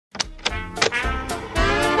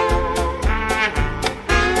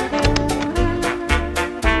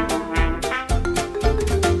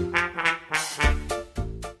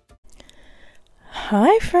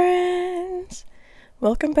Hi friends!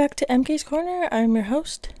 Welcome back to MK's Corner. I'm your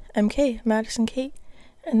host, MK, Madison Kate,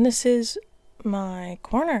 and this is my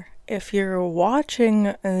corner. If you're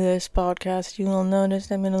watching this podcast, you will notice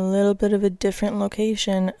I'm in a little bit of a different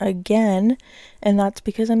location again, and that's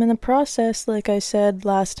because I'm in the process, like I said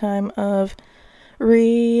last time, of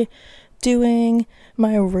redoing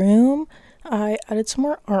my room. I added some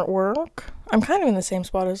more artwork. I'm kind of in the same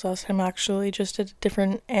spot as last time, actually, just at a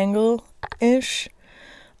different angle-ish.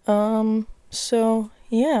 So,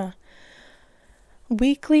 yeah.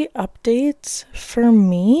 Weekly updates for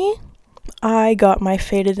me. I got my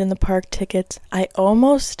Faded in the Park tickets. I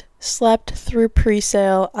almost slept through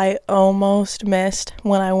pre-sale. I almost missed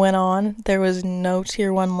when I went on. There was no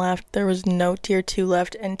tier 1 left. There was no tier 2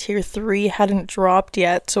 left. And tier 3 hadn't dropped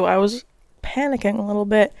yet. So I was panicking a little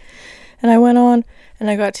bit. And I went on and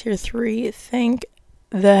I got tier 3. Thank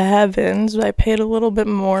the heavens. I paid a little bit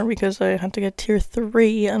more because I had to get tier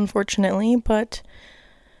 3, unfortunately. But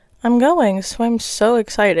I'm going, so I'm so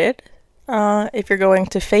excited. If you're going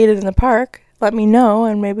to Faded in the Park, let me know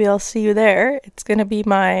and maybe I'll see you there. It's going to be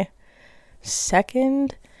my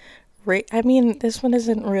second rave. I mean, this one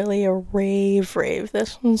isn't really a rave.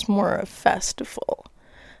 This one's more a festival.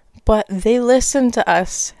 But they listened to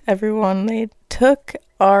us, everyone. They took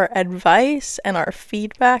our advice and our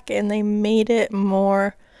feedback and they made it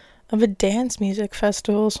more of a dance music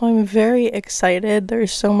festival. So I'm very excited.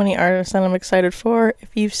 There's so many artists that I'm excited for. If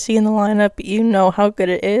you've seen the lineup, you know how good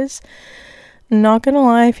it is. Not gonna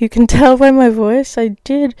lie, if you can tell by my voice, I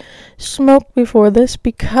did smoke before this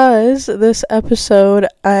because this episode,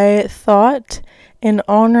 I thought, in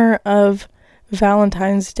honor of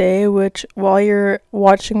Valentine's Day, which while you're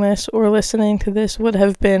watching this or listening to this would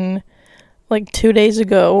have been like 2 days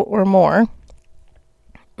ago or more.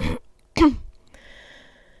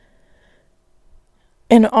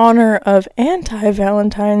 In honor of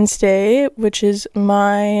anti-Valentine's Day, which is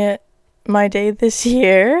my day this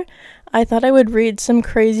year, I thought I would read some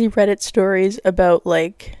crazy Reddit stories about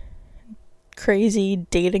like crazy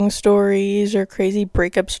dating stories or crazy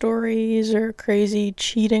breakup stories or crazy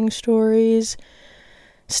cheating stories,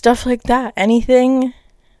 stuff like that. Anything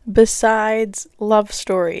besides love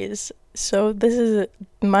stories. So this is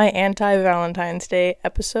my anti-Valentine's Day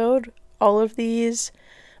episode. All of these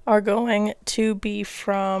are going to be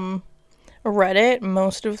from Reddit.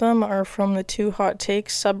 Most of them are from the Two Hot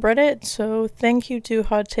Takes subreddit. So thank you to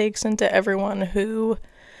Hot Takes and to everyone who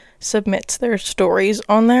submits their stories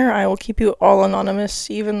on there. I will keep you all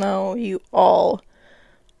anonymous, even though you all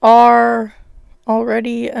are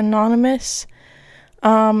already anonymous.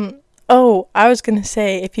 I was gonna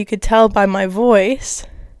say, if you could tell by my voice,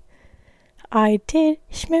 I did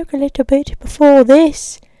smoke a little bit before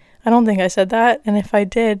this. I don't think I said that, and if I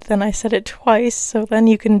did, then I said it twice, so then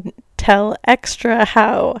you can tell extra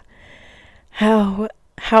how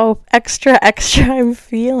extra I'm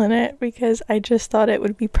feeling it, because I just thought it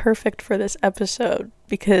would be perfect for this episode,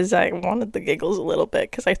 because I wanted the giggles a little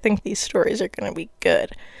bit, because I think these stories are going to be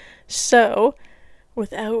good. So,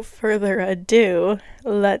 without further ado,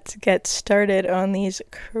 let's get started on these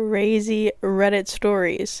crazy Reddit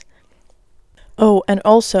stories. Oh, and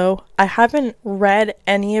also, I haven't read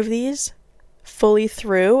any of these fully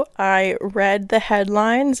through. I read the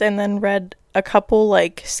headlines and then read a couple,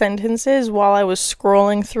 like, sentences while I was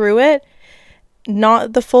scrolling through it.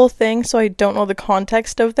 Not the full thing, so I don't know the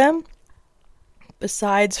context of them.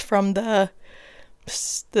 Besides from the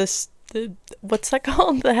what's that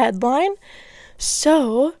called? The headline.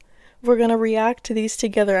 So, we're going to react to these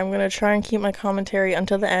together. I'm going to try and keep my commentary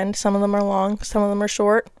until the end. Some of them are long, some of them are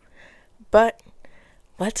short. But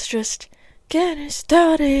let's just get it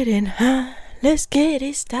started in here. Let's get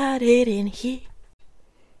it started in here.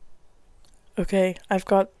 Okay, I've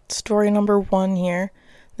got story number 1 here.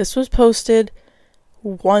 This was posted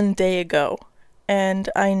 1 day ago. And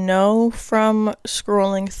I know from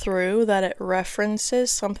scrolling through that it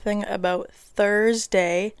references something about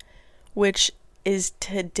Thursday, which is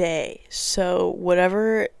today. So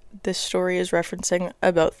whatever this story is referencing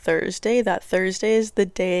about Thursday, that Thursday is the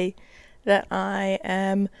day that I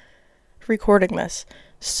am recording this.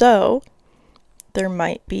 So there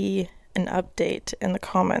might be an update in the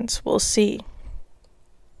comments. We'll see.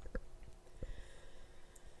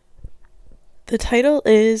 The title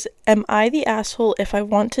is, Am I the asshole if I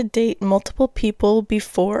want to date multiple people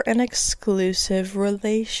before an exclusive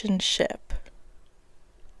relationship?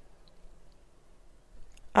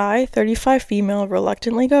 I, 35 female,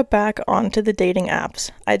 reluctantly got back onto the dating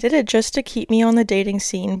apps. I did it just to keep me on the dating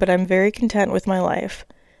scene, but I'm very content with my life.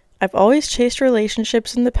 I've always chased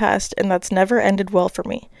relationships in the past, and that's never ended well for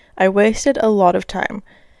me. I wasted a lot of time.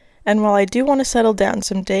 And while I do want to settle down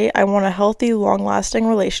someday, I want a healthy, long-lasting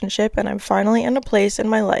relationship, and I'm finally in a place in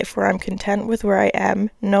my life where I'm content with where I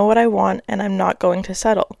am, know what I want, and I'm not going to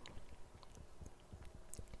settle.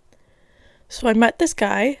 So I met this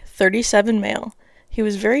guy, 37 male. He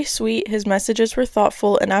was very sweet, his messages were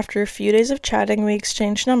thoughtful, and after a few days of chatting, we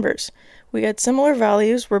exchanged numbers. We had similar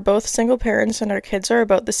values, we're both single parents, and our kids are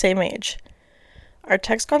about the same age. Our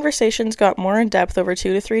text conversations got more in depth over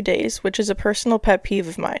 2 to 3 days, which is a personal pet peeve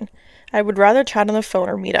of mine. I would rather chat on the phone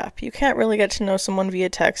or meet up. You can't really get to know someone via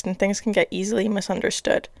text, and things can get easily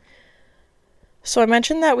misunderstood. So I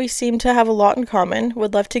mentioned that we seem to have a lot in common,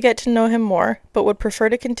 would love to get to know him more, but would prefer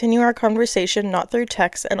to continue our conversation not through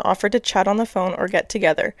text, and offered to chat on the phone or get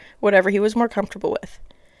together, whatever he was more comfortable with.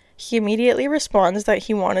 He immediately responds that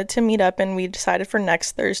he wanted to meet up, and we decided for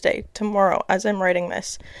next Thursday, tomorrow, as I'm writing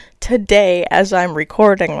this. Today, as I'm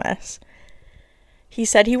recording this. He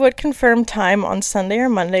said he would confirm time on Sunday or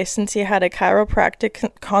Monday since he had a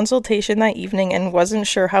chiropractic consultation that evening and wasn't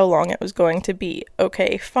sure how long it was going to be.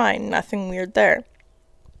 Okay, fine, nothing weird there.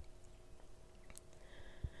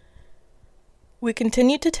 We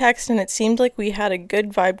continued to text, and it seemed like we had a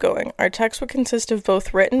good vibe going. Our text would consist of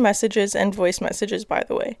both written messages and voice messages, by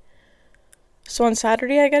the way. So on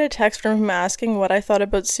Saturday, I get a text from him asking what I thought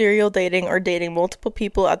about serial dating or dating multiple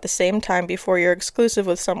people at the same time before you're exclusive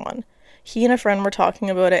with someone. He and a friend were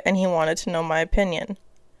talking about it, and he wanted to know my opinion.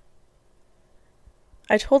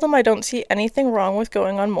 I told him I don't see anything wrong with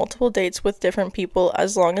going on multiple dates with different people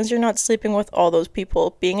as long as you're not sleeping with all those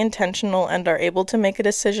people, being intentional, and are able to make a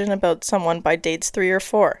decision about someone by dates 3 or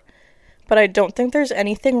 4. But I don't think there's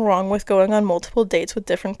anything wrong with going on multiple dates with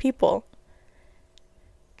different people.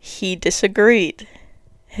 He disagreed.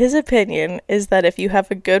 His opinion is that if you have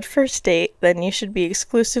a good first date, then you should be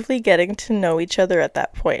exclusively getting to know each other at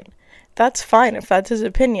that point. That's fine if that's his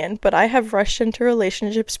opinion, but I have rushed into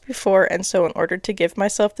relationships before, and so in order to give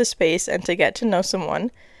myself the space and to get to know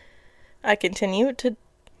someone, I continue to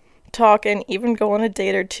talk and even go on a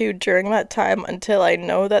date or two during that time until I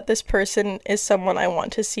know that this person is someone I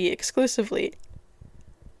want to see exclusively.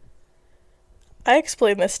 I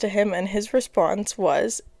explained this to him, and his response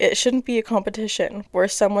was, it shouldn't be a competition where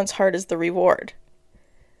someone's heart is the reward. ...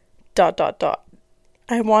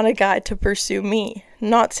 I want a guy to pursue me.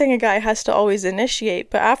 Not saying a guy has to always initiate,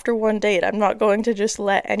 but after one date, I'm not going to just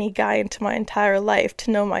let any guy into my entire life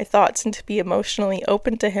to know my thoughts and to be emotionally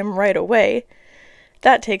open to him right away.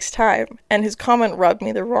 That takes time, and his comment rubbed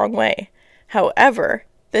me the wrong way. However,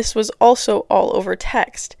 this was also all over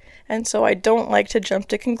text, and so I don't like to jump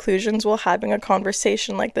to conclusions while having a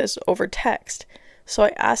conversation like this over text. So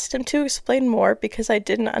I asked him to explain more because I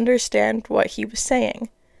didn't understand what he was saying.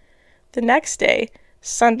 The next day,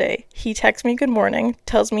 Sunday, he texts me good morning,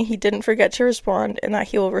 tells me he didn't forget to respond and that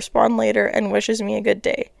he will respond later and wishes me a good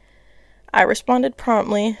day. I responded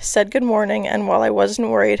promptly, said good morning, and while I wasn't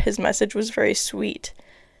worried, his message was very sweet.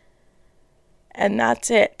 And that's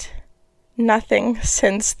it. Nothing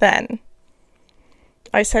since then.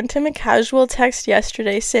 I sent him a casual text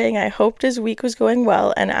yesterday saying I hoped his week was going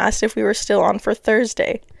well and asked if we were still on for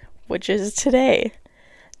Thursday, which is today.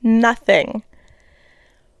 Nothing.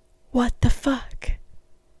 What the fuck?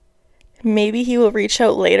 Maybe he will reach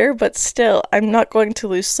out later, but still, I'm not going to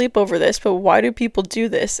lose sleep over this, but why do people do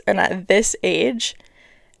this, and at this age?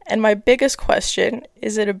 And my biggest question,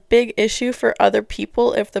 is it a big issue for other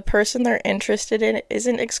people if the person they're interested in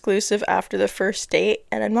isn't exclusive after the first date?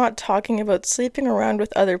 And I'm not talking about sleeping around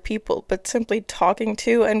with other people, but simply talking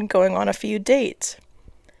to and going on a few dates.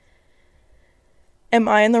 Am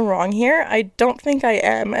I in the wrong here? I don't think I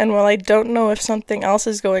am, and while I don't know if something else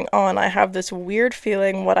is going on, I have this weird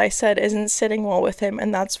feeling what I said isn't sitting well with him,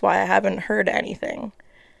 and that's why I haven't heard anything.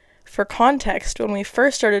 For context, when we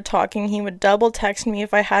first started talking, he would double text me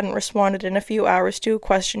if I hadn't responded in a few hours to a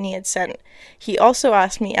question he had sent. He also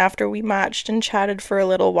asked me after we matched and chatted for a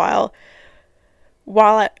little while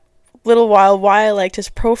why I liked his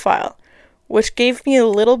profile, which gave me a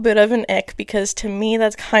little bit of an ick because to me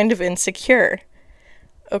that's kind of insecure.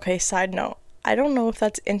 Okay, side note, I don't know if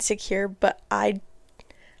that's insecure, but I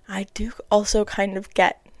do also kind of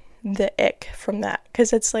get the ick from that,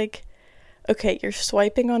 because it's like, okay, you're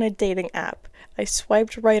swiping on a dating app. I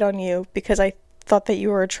swiped right on you because I thought that you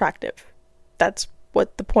were attractive. That's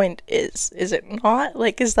what the point is it not?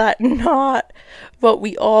 Like, is that not what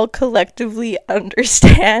we all collectively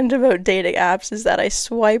understand about dating apps, is that I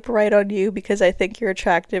swipe right on you because I think you're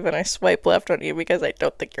attractive, and I swipe left on you because I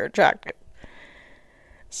don't think you're attractive?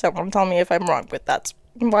 Someone tell me if I'm wrong, but that's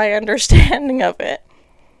my understanding of it.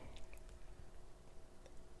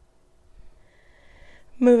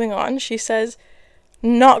 Moving on, she says,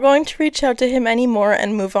 Not going to reach out to him anymore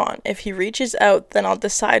and move on. If he reaches out, then I'll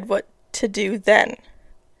decide what to do then.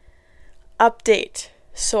 Update.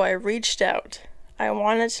 So I reached out. I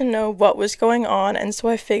wanted to know what was going on, and so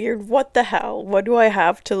I figured, what the hell? What do I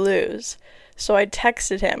have to lose? So I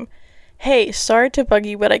texted him, "Hey, sorry to bug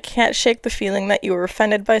you, but I can't shake the feeling that you were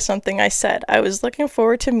offended by something I said. I was looking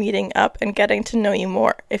forward to meeting up and getting to know you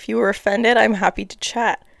more. If you were offended, I'm happy to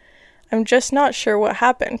chat. I'm just not sure what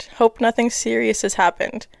happened. Hope nothing serious has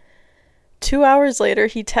happened." 2 hours later,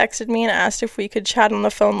 he texted me and asked if we could chat on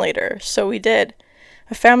the phone later, so we did.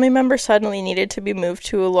 A family member suddenly needed to be moved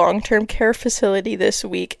to a long-term care facility this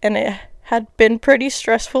week, and it had been pretty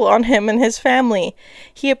stressful on him and his family.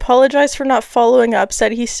 He apologized for not following up,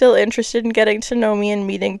 said he's still interested in getting to know me and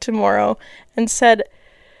meeting tomorrow, and said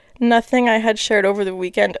nothing I had shared over the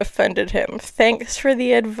weekend offended him. Thanks for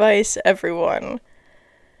the advice, everyone.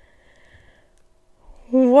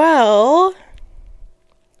 Well,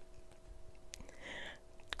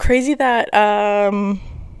 crazy that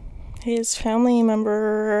his family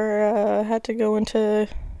member had to go into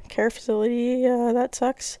care facility. That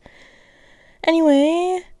sucks.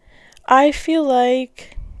 Anyway, I feel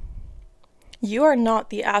like you are not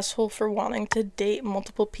the asshole for wanting to date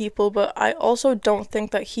multiple people, but I also don't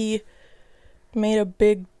think that he made a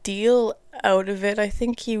big deal out of it. I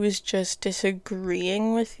think he was just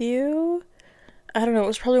disagreeing with you. I don't know, it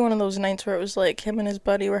was probably one of those nights where it was like him and his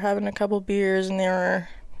buddy were having a couple beers and they were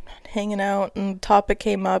hanging out and the topic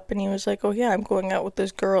came up and he was like, "Oh yeah, I'm going out with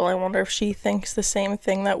this girl. I wonder if she thinks the same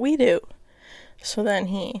thing that we do." So then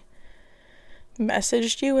he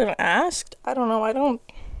messaged you and asked. I don't know. I don't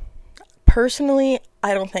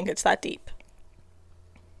think it's that deep.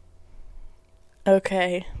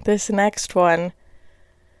 Okay, this next one.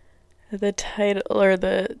 The title or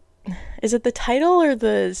the is it the title or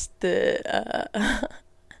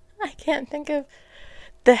I can't think of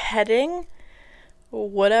the heading.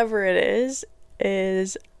 Whatever it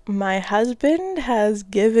is my husband has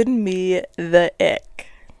given me the ick.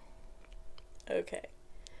 Okay.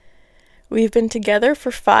 We've been together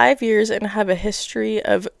for 5 years and have a history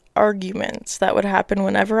of arguments that would happen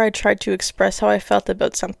whenever I tried to express how I felt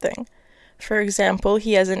about something. For example,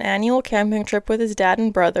 he has an annual camping trip with his dad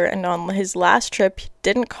and brother, and on his last trip, he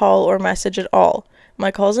didn't call or message at all. My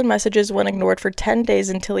calls and messages went ignored for 10 days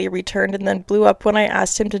until he returned and then blew up when I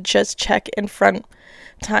asked him to just check in from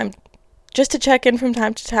time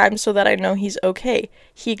to time so that I know he's okay.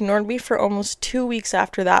 He ignored me for almost 2 weeks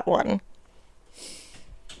after that one.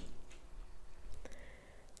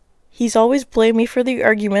 He's always blamed me for the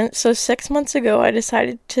argument, so 6 months ago I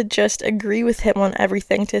decided to just agree with him on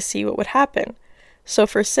everything to see what would happen. So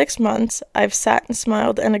for 6 months, I've sat and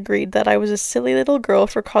smiled and agreed that I was a silly little girl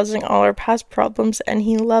for causing all our past problems, and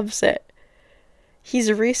he loves it.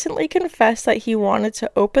 He's recently confessed that he wanted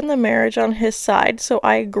to open the marriage on his side, so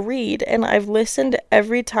I agreed, and I've listened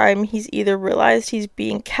every time he's either realized he's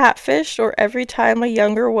being catfished or every time a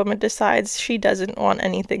younger woman decides she doesn't want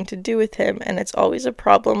anything to do with him, and it's always a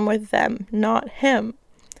problem with them, not him.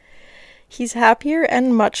 He's happier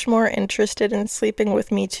and much more interested in sleeping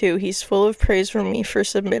with me too. He's full of praise for me for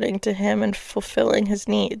submitting to him and fulfilling his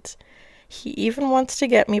needs. He even wants to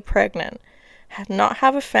get me pregnant. Not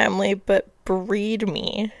have a family, but breed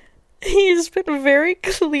me. He's been very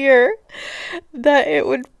clear that it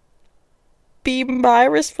would be my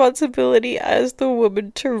responsibility as the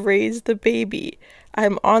woman to raise the baby.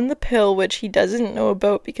 I'm on the pill, which he doesn't know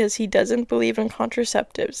about because he doesn't believe in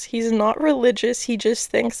contraceptives. He's not religious, he just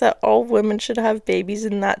thinks that all women should have babies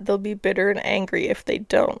and that they'll be bitter and angry if they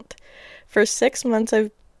don't. For 6 months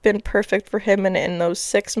I've been perfect for him, and in those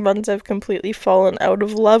 6 months I've completely fallen out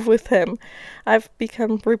of love with him. I've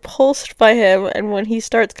become repulsed by him, and when he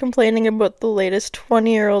starts complaining about the latest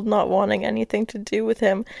 20-year-old not wanting anything to do with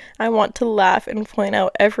him, I want to laugh and point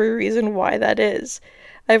out every reason why that is.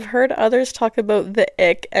 I've heard others talk about the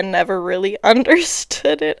ick and never really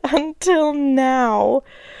understood it until now.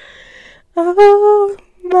 Oh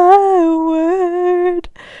my word.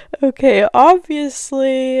 Okay,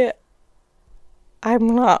 obviously I'm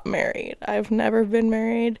not married. I've never been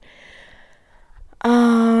married.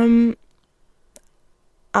 I'm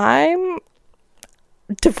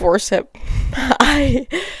divorce him.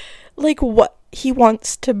 What? He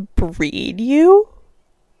wants to breed you?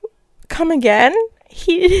 Come again?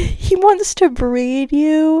 He wants to breed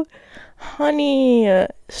you? Honey,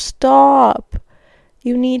 stop.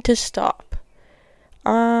 You need to stop.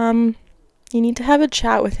 You need to have a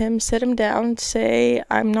chat with him, sit him down, say,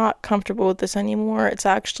 "I'm not comfortable with this anymore. It's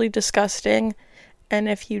actually disgusting." And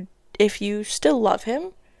if you still love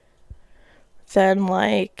him, then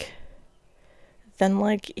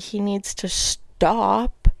he needs to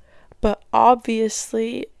stop, but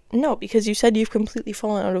obviously no, because you said you've completely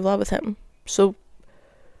fallen out of love with him. So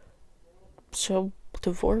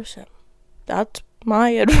divorce him. That's my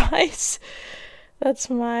advice. That's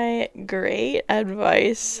my great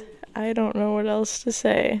advice. I don't know what else to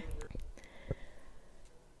say.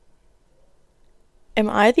 Am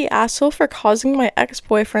I the asshole for causing my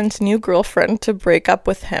ex-boyfriend's new girlfriend to break up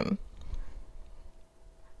with him?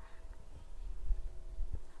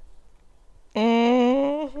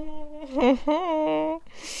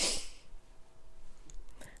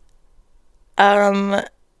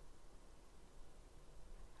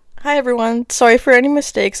 Hi everyone. Sorry for any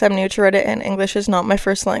mistakes. I'm new to Reddit and English is not my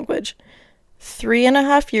first language.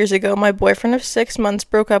 3.5 years ago, my boyfriend of 6 months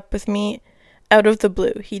broke up with me out of the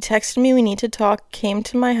blue. He texted me we need to talk, came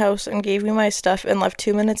to my house and gave me my stuff and left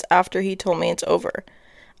 2 minutes after he told me it's over.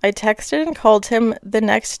 I texted and called him the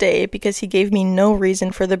next day because he gave me no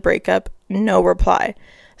reason for the breakup, no reply.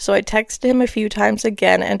 So I texted him a few times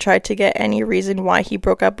again and tried to get any reason why he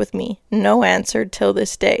broke up with me. No answer till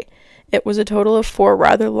this day. It was a total of 4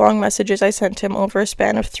 rather long messages I sent him over a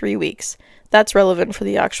span of 3 weeks. That's relevant for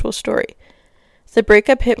the actual story. The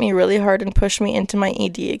breakup hit me really hard and pushed me into my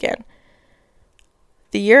ED again.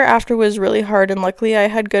 The year after was really hard, and luckily I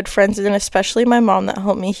had good friends and especially my mom that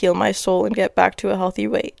helped me heal my soul and get back to a healthy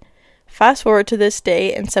weight. Fast forward to this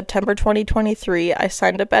day, in September 2023, I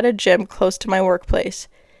signed up at a gym close to my workplace.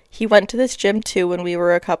 He went to this gym too when we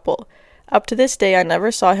were a couple. Up to this day, I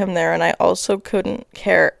never saw him there, and I also couldn't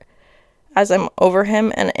care, as I'm over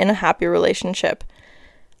him and in a happy relationship.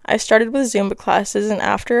 I started with Zumba classes, and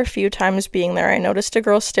after a few times being there, I noticed a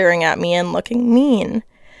girl staring at me and looking mean.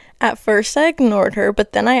 At first, I ignored her,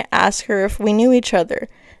 but then I asked her if we knew each other.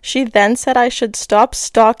 She then said I should stop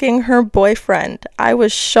stalking her boyfriend. I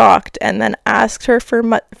was shocked and then asked her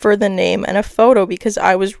for the name and a photo because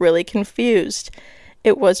I was really confused.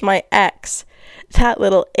 It was my ex. That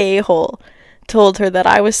little a-hole. Told her that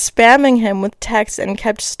I was spamming him with texts and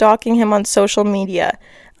kept stalking him on social media.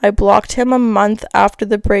 I blocked him a month after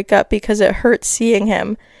the breakup because it hurt seeing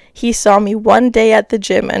him. He saw me one day at the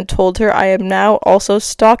gym and told her I am now also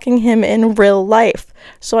stalking him in real life.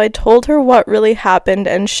 So I told her what really happened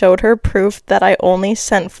and showed her proof that I only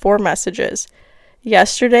sent 4 messages.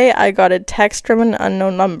 Yesterday, I got a text from an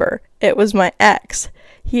unknown number. It was my ex.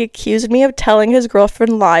 He accused me of telling his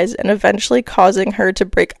girlfriend lies and eventually causing her to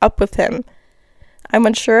break up with him. I'm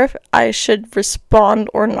unsure if I should respond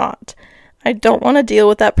or not. I don't want to deal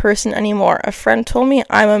with that person anymore. A friend told me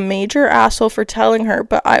I'm a major asshole for telling her,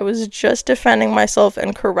 but I was just defending myself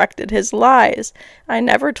and corrected his lies. I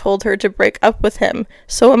never told her to break up with him.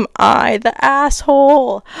 So am I the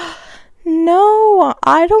asshole? No,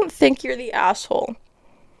 I don't think you're the asshole.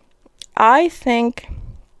 I think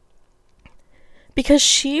because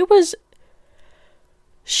she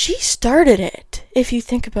started it. If you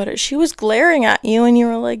think about it, she was glaring at you and you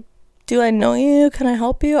were like, do I know you? Can I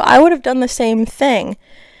help you? I would have done the same thing.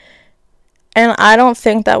 And I don't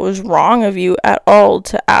think that was wrong of you at all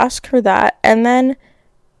to ask her that. And then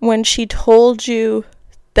when she told you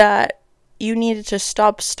that you needed to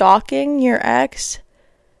stop stalking your ex,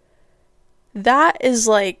 that's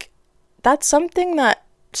something that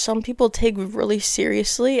some people take really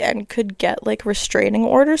seriously and could get like restraining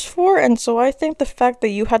orders for. And so I think the fact that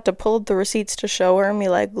you had to pull up the receipts to show her and be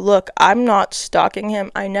like, look, I'm not stalking him,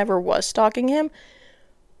 I never was stalking him,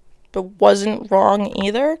 but wasn't wrong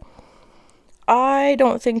either. I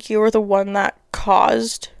don't think you were the one that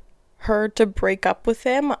caused her to break up with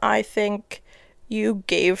him. I think you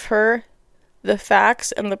gave her the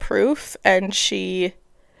facts and the proof and she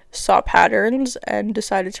saw patterns and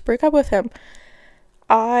decided to break up with him.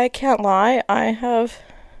 I can't lie, I have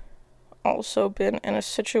also been in a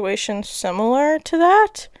situation similar to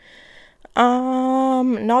that.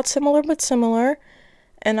 Not similar, but similar.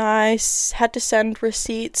 And I had to send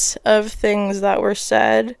receipts of things that were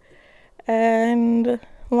said. And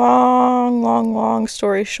long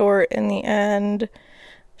story short, in the end,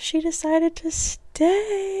 she decided to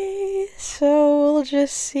stay. So we'll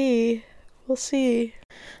just see. We'll see.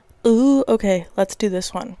 Ooh, okay, let's do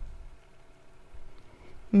this one.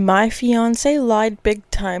 My fiance lied big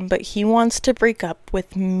time, but he wants to break up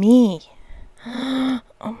with me. Oh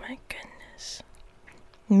my goodness.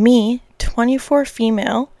 Me, 24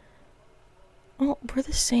 female. Oh, we're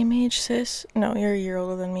the same age, sis. No, you're a year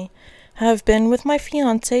older than me. Have been with my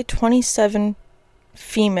fiance, 27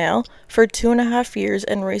 female, for 2.5 years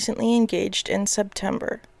and recently engaged in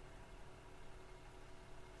September.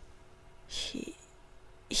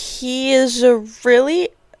 He is a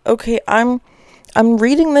really... Okay, I'm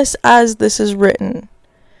reading this as this is written.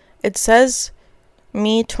 It says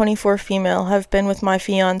Me, 24 female, have been with my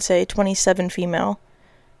fiance, 27 female.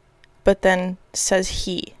 But then says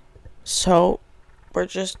he. So,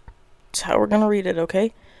 that's how we're gonna read it,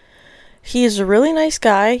 okay? He is a really nice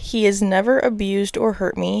guy. He has never abused or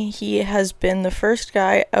hurt me. He has been the first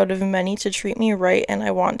guy out of many to treat me right, and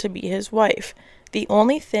I want to be his wife. The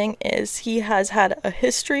only thing is, he has had a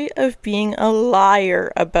history of being a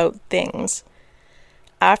liar about things.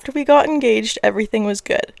 After we got engaged, everything was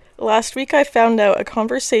good. Last week I found out a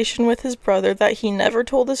conversation with his brother that he never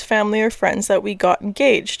told his family or friends that we got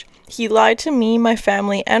engaged. He lied to me, my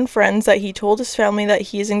family, and friends that he told his family that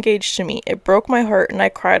he is engaged to me. It broke my heart and I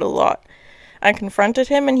cried a lot. I confronted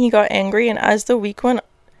him and he got angry, and as the week went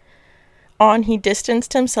on, he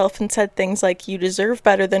distanced himself and said things like, "You deserve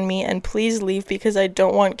better than me, and please leave because I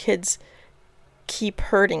don't want kids keep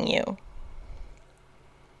hurting you.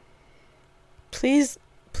 Please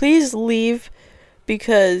leave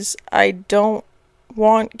because I don't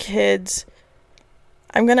want kids."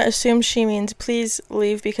 I'm gonna assume she means please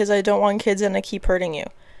leave because I don't want kids and I keep hurting you.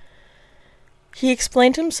 He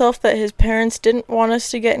explained himself that his parents didn't want us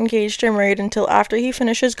to get engaged or married until after he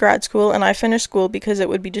finishes grad school and I finish school because it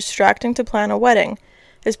would be distracting to plan a wedding.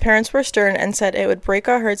 His parents were stern and said it would break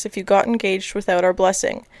our hearts if you got engaged without our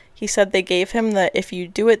blessing. He said they gave him the "if you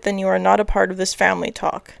do it then you are not a part of this family"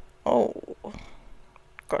 talk. Oh,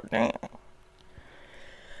 god damn.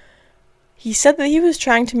 He said that he was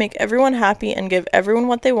trying to make everyone happy and give everyone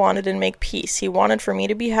what they wanted and make peace. He wanted for me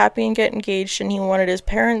to be happy and get engaged, and he wanted his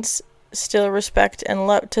parents to still respect and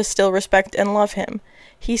love him.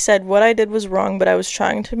 He said what I did was wrong, but I was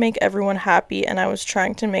trying to make everyone happy, and I was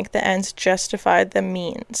trying to make the ends justify the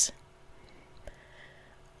means.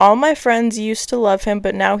 All my friends used to love him,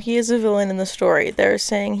 but now he is a villain in the story. They're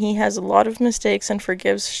saying he has a lot of mistakes and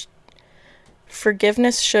forgiveness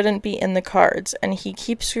shouldn't be in the cards, and he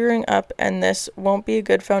keeps screwing up, and this won't be a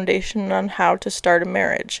good foundation on how to start a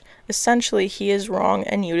marriage. Essentially, he is wrong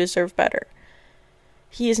and you deserve better.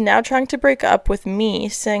 He is now trying to break up with me,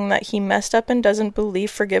 saying that he messed up and doesn't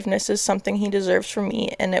believe forgiveness is something he deserves from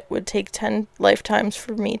me, and it would take 10 lifetimes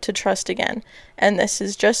for me to trust again. And this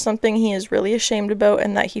is just something he is really ashamed about,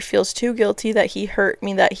 and that he feels too guilty that he hurt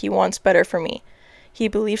me, that he wants better for me. He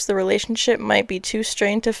believes the relationship might be too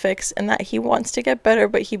strained to fix, and that he wants to get better,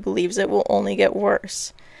 but he believes it will only get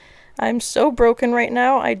worse. I'm so broken right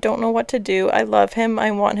now. I don't know what to do. I love him.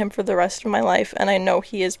 I want him for the rest of my life, and I know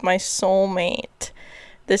he is my soulmate.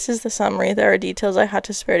 This is the summary. There are details I had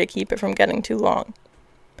to spare to keep it from getting too long.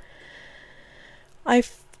 I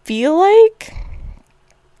feel like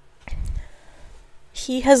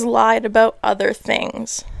he has lied about other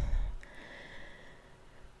things.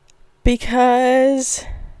 Because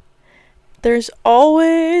there's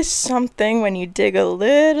always something when you dig a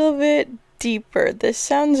little bit deeper. This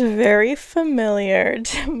sounds very familiar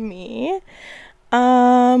to me.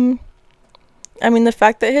 The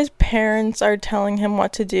fact that his parents are telling him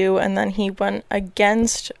what to do, and then he went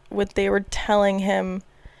against what they were telling him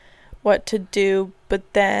what to do,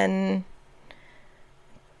 but then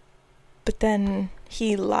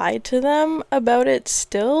he lied to them about it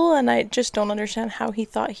still, and I just don't understand how he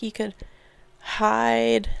thought he could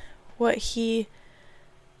hide what he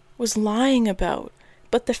was lying about.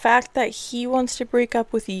 But the fact that he wants to break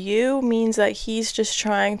up with you means that he's just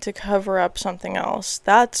trying to cover up something else.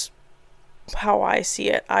 That's how I see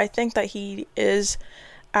it. I think that he is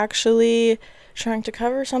actually trying to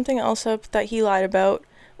cover something else up that he lied about,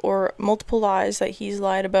 or multiple lies that he's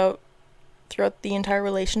lied about throughout the entire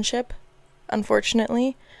relationship,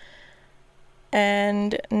 unfortunately.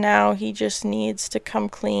 And now he just needs to come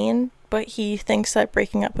clean, but he thinks that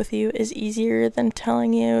breaking up with you is easier than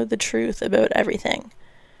telling you the truth about everything.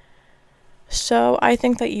 So I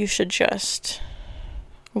think that you should just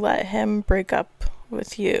let him break up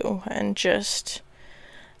with you and just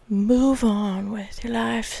move on with your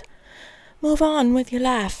life. Move on with your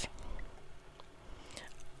life.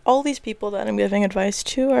 All these people that I'm giving advice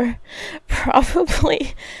to are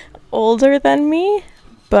probably older than me,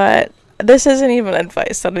 but this isn't even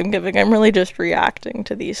advice that I'm giving. I'm really just reacting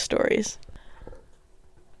to these stories.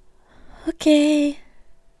 Okay.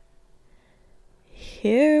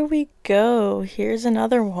 Here we go. Here's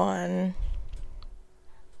another one.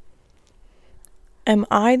 Am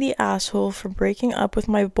I the asshole for breaking up with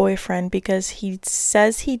my boyfriend because he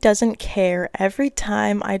says he doesn't care every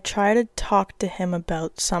time I try to talk to him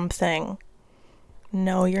about something?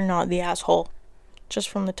 No, you're not the asshole. Just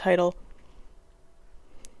from the title.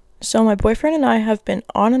 So my boyfriend and I have been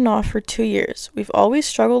on and off for 2 years. We've always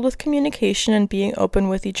struggled with communication and being open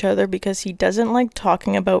with each other because he doesn't like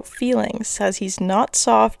talking about feelings, says he's not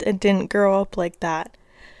soft and didn't grow up like that.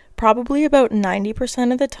 Probably about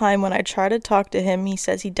 90% of the time when I try to talk to him, he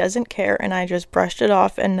says he doesn't care and I just brushed it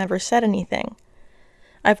off and never said anything.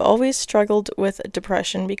 I've always struggled with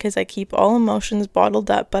depression because I keep all emotions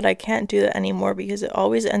bottled up, but I can't do that anymore because it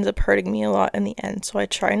always ends up hurting me a lot in the end, so I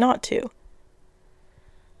try not to.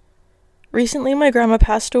 Recently, my grandma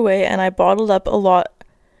passed away and I bottled a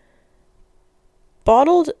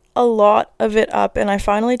lot of it up, and I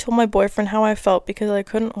finally told my boyfriend how I felt because I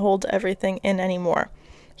couldn't hold everything in anymore.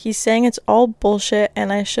 He's saying it's all bullshit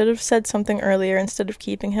and I should have said something earlier instead of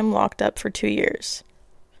keeping him locked up for 2 years.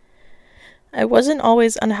 I wasn't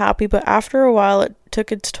always unhappy, but after a while it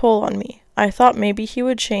took its toll on me. I thought maybe he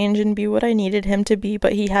would change and be what I needed him to be,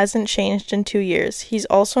 but he hasn't changed in 2 years. He's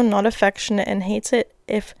also not affectionate and hates it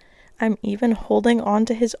if I'm even holding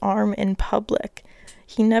onto his arm in public.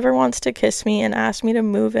 He never wants to kiss me and asked me to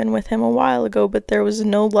move in with him a while ago, but there was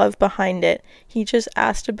no love behind it. He just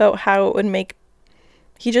talked about how it would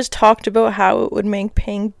make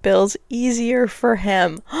paying bills easier for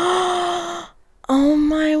him. Oh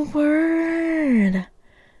my word.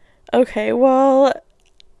 Okay, well,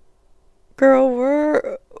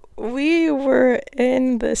 girl, we were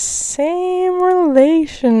in the same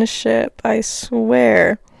relationship, I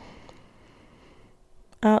swear.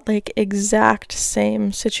 Like, exact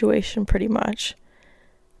same situation, pretty much.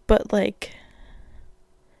 But,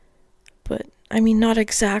 I mean, not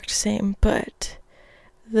exact same, but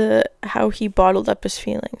how he bottled up his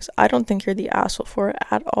feelings. I don't think you're the asshole for it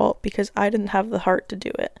at all, because I didn't have the heart to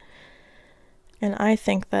do it. And I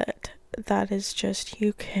think that is just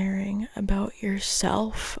you caring about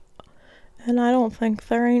yourself. And I don't think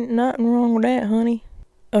there ain't nothing wrong with that, honey.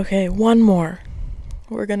 Okay, one more.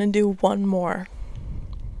 We're gonna do one more.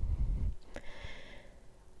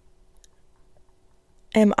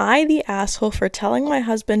 Am I the asshole for telling my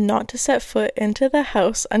husband not to set foot into the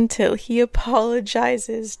house until he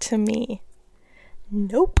apologizes to me?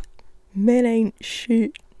 Nope. Man ain't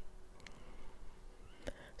shit.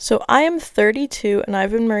 So I am 32 and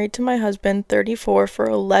I've been married to my husband, 34, for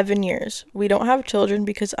 11 years. We don't have children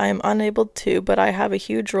because I am unable to, but I have a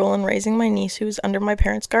huge role in raising my niece who is under my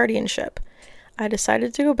parents' guardianship. I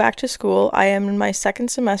decided to go back to school. I am in my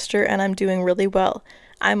second semester and I'm doing really well.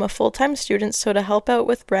 I'm a full-time student, so to help out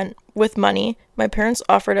with money, my parents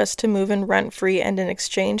offered us to move in rent-free, and in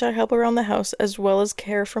exchange I help around the house as well as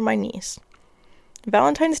care for my niece.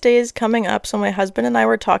 Valentine's Day is coming up, so my husband and I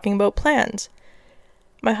were talking about plans.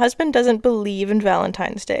 My husband doesn't believe in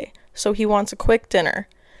Valentine's Day, so he wants a quick dinner.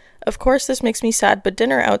 Of course, this makes me sad, but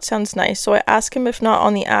dinner out sounds nice, so I asked him if not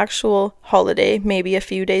on the actual holiday, maybe a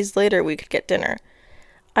few days later we could get dinner.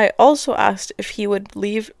 I also asked if he would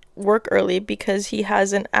leave work early because he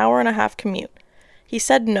has an hour-and-a-half commute. He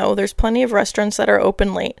said no, there's plenty of restaurants that are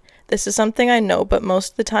open late. This is something I know, but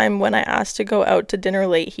most of the time when I ask to go out to dinner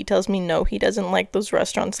late, he tells me no, he doesn't like those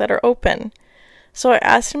restaurants that are open. So I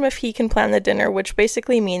asked him if he can plan the dinner, which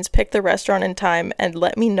basically means pick the restaurant in time and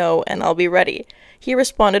let me know and I'll be ready. He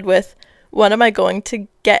responded with, "What am I going to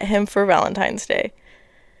get him for Valentine's Day?"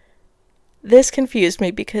 This confused me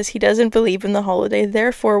because he doesn't believe in the holiday,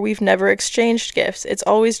 therefore we've never exchanged gifts. It's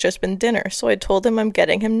always just been dinner, so I told him I'm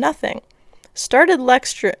getting him nothing. He started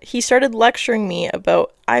lecturing me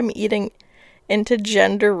about I'm eating into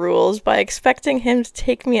gender rules by expecting him to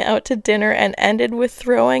take me out to dinner and ended with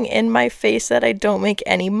throwing in my face that I don't make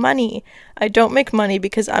any money. I don't make money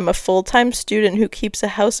because I'm a full-time student who keeps a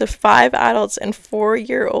house of 5 adults and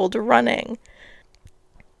 4-year-old running.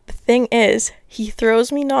 The thing is, he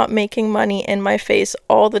throws me not making money in my face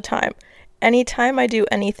all the time. Anytime I do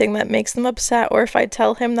anything that makes them upset, or if I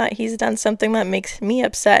tell him that he's done something that makes me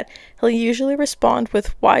upset, he'll usually respond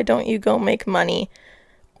with, "Why don't you go make money?"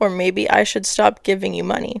 Or maybe I should stop giving you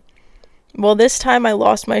money. Well, this time I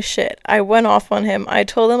lost my shit. I went off on him. I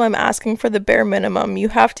told him I'm asking for the bare minimum. You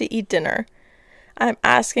have to eat dinner. I'm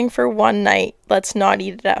asking for one night. Let's not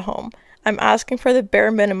eat it at home. I'm asking for the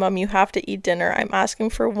bare minimum. You have to eat dinner. I'm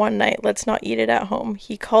asking for one night. Let's not eat it at home.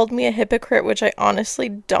 He called me a hypocrite, which I honestly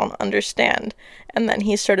don't understand. And then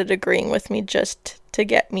he started agreeing with me just to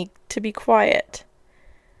get me to be quiet.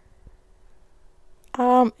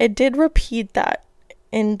 It did repeat that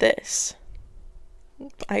in this.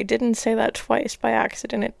 I didn't say that twice by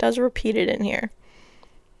accident. It does repeat it in here.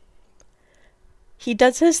 He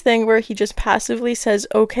does his thing where he just passively says,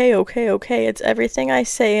 okay, it's everything I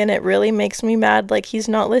say, and it really makes me mad, like he's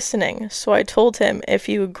not listening. So I told him, if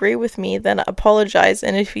you agree with me, then apologize,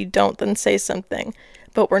 and if you don't, then say something.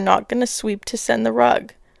 But we're not gonna sweep to send the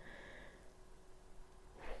rug.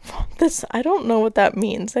 I don't know what that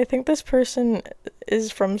means. I think this person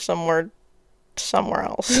is from somewhere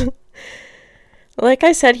else. Like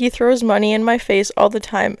I said, he throws money in my face all the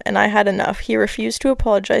time, and I had enough. He refused to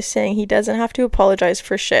apologize, saying he doesn't have to apologize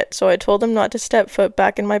for shit, so I told him not to step foot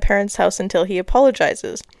back in my parents' house until he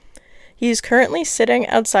apologizes. He's currently sitting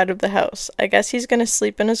outside of the house. I guess he's gonna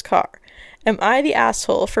sleep in his car. Am I the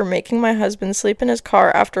asshole for making my husband sleep in his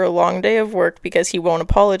car after a long day of work because he won't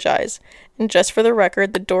apologize? And just for the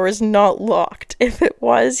record, the door is not locked. If it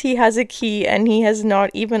was, he has a key and he has not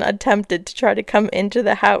even attempted to try to come into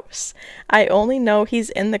the house. I only know he's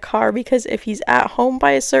in the car because if he's at home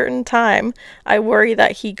by a certain time, I worry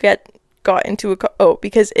that he got into a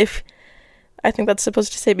because if I think that's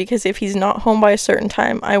supposed to say because if he's not home by a certain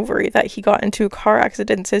time, I worry that he got into a car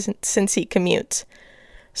accident since he commutes.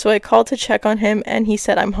 So I called to check on him and he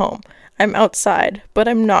said I'm home. I'm outside, but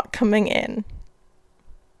I'm not coming in.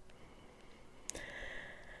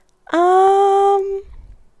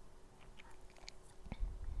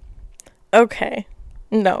 Okay.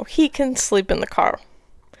 No, he can sleep in the car.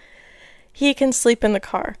 He can sleep in the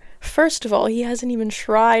car. First of all, he hasn't even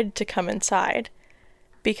tried to come inside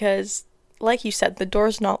because, like you said, the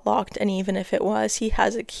door's not locked, and even if it was, he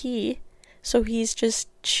has a key. So he's just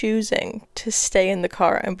choosing to stay in the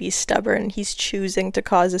car and be stubborn. He's choosing to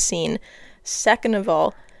cause a scene. Second of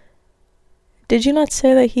all, did you not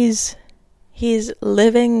say that he's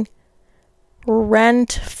living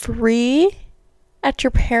rent-free at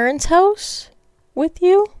your parents' house with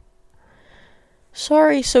you?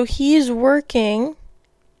 Sorry, so he's working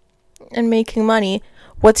and making money.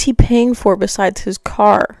 What's he paying for besides his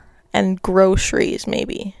car and groceries,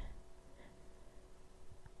 maybe?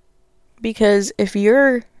 Because if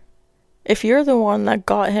you're the one that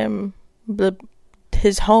got him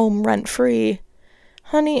his home rent free,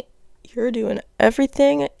 honey, you're doing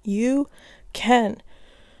everything you can.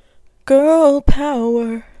 Girl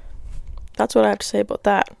power. That's what I have to say about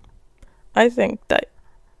that. I think that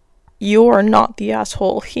you're not the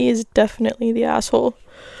asshole. He is definitely the asshole.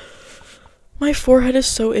 My forehead is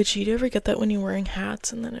so itchy. Do you ever get that when you're wearing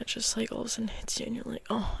hats and then it just like all of a sudden hits you and you're like,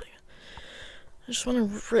 oh my God. I just want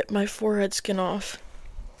to rip my forehead skin off.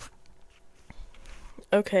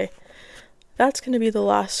 Okay, that's going to be the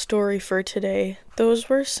last story for today. Those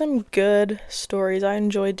were some good stories. I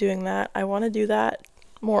enjoyed doing that. I want to do that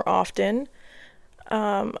more often.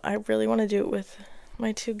 I really want to do it with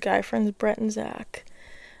my two guy friends, Brett and Zach.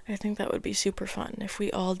 I think that would be super fun. If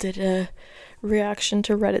we all did a reaction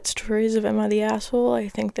to Reddit stories of Am I the Asshole, I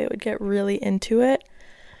think they would get really into it.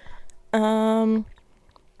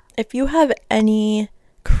 If you have any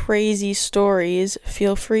crazy stories,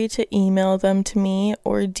 feel free to email them to me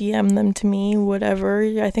or DM them to me, whatever.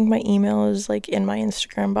 I think my email is like in my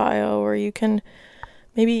Instagram bio, or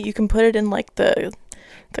maybe you can put it in like the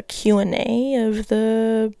Q&A of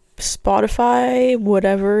the Spotify,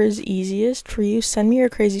 whatever is easiest for you. Send me your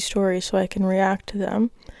crazy stories so I can react to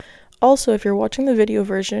them. Also, if you're watching the video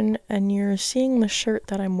version and you're seeing the shirt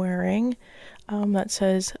that I'm wearing, that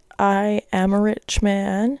says I am a rich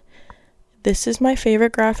man, this is my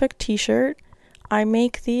favorite graphic t-shirt. I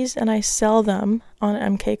make these and I sell them on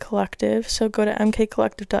MK Collective, so go to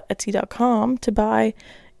mkcollective.etsy.com to buy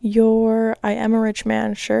your I am a rich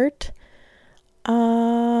man shirt.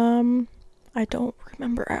 I don't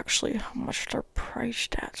remember actually how much they're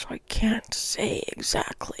priced at, so I can't say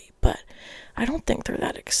exactly, but I don't think they're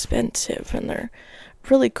that expensive, and they're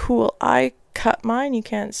really cool. I cut mine, you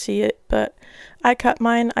can't see it, but I cut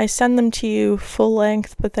mine. I send them to you full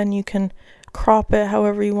length, but then you can crop it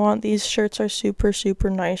however you want. These shirts are super, super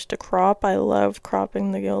nice to crop. I love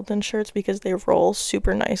cropping the Gildan shirts because they roll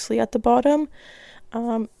super nicely at the bottom.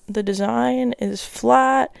 The design is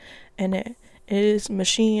flat, and it is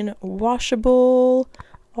machine washable.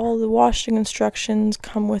 All the washing instructions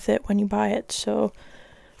come with it when you buy it, so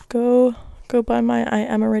go buy my I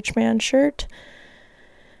am a rich man shirt.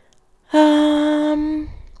 I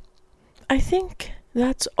think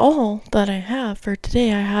that's all that I have for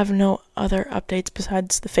today. I have no other updates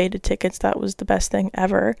besides the faded tickets. That was the best thing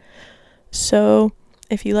ever. So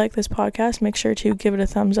if you like this podcast, make sure to give it a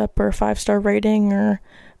thumbs up or a 5-star rating or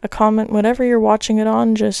a comment, whatever you're watching it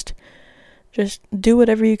on. Just do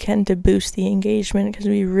whatever you can to boost the engagement, because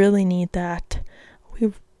we really need that.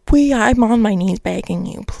 I'm on my knees begging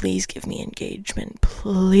you, please give me engagement,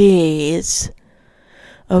 please.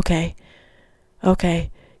 Okay,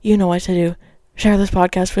 you know what to do. Share this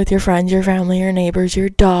podcast with your friends, your family, your neighbors, your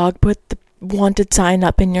dog. Put the wanted sign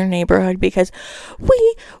up in your neighborhood, because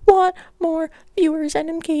we want more viewers and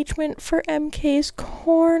engagement for MK's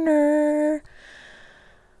Corner.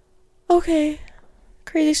 Okay,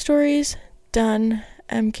 crazy stories done.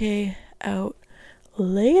 MK out.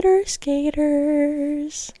 Later,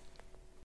 skaters.